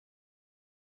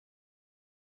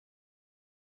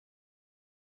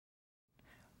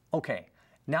Okay,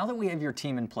 now that we have your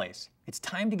team in place, it's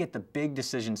time to get the big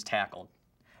decisions tackled.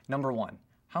 Number 1,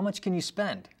 how much can you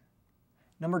spend?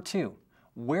 Number 2,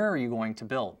 where are you going to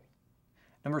build?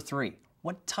 Number 3,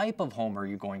 what type of home are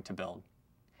you going to build?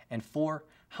 And 4,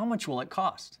 how much will it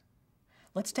cost?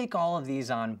 Let's take all of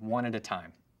these on one at a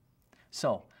time.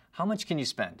 So, how much can you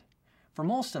spend? For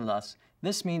most of us,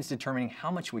 this means determining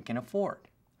how much we can afford.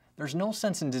 There's no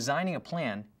sense in designing a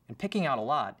plan and picking out a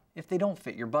lot if they don't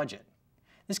fit your budget.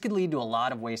 This could lead to a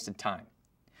lot of wasted time.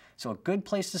 So a good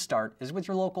place to start is with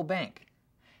your local bank.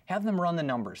 Have them run the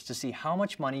numbers to see how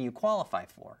much money you qualify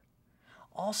for.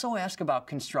 Also ask about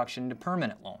construction to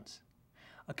permanent loans.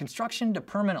 A construction to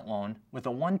permanent loan with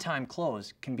a one-time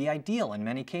close can be ideal in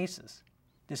many cases.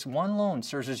 This one loan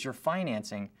serves as your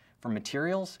financing for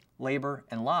materials, labor,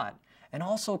 and lot, and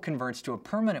also converts to a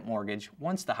permanent mortgage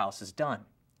once the house is done.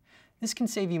 This can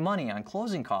save you money on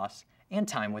closing costs and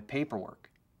time with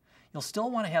paperwork. You'll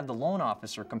still want to have the loan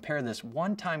officer compare this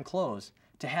one-time close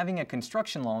to having a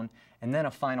construction loan and then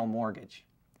a final mortgage.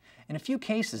 In a few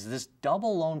cases, this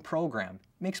double loan program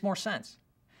makes more sense.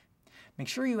 Make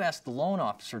sure you ask the loan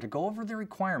officer to go over the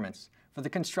requirements for the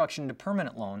construction to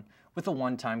permanent loan with a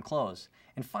one-time close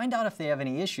and find out if they have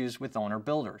any issues with owner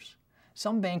builders.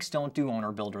 Some banks don't do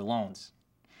owner builder loans.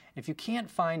 If you can't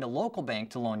find a local bank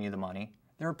to loan you the money,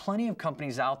 there are plenty of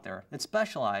companies out there that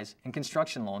specialize in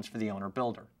construction loans for the owner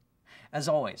builder. As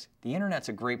always, the internet's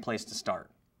a great place to start.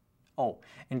 Oh,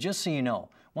 and just so you know,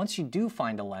 once you do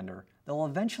find a lender, they'll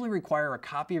eventually require a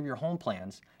copy of your home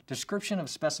plans, description of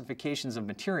specifications of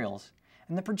materials,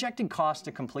 and the projected cost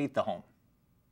to complete the home.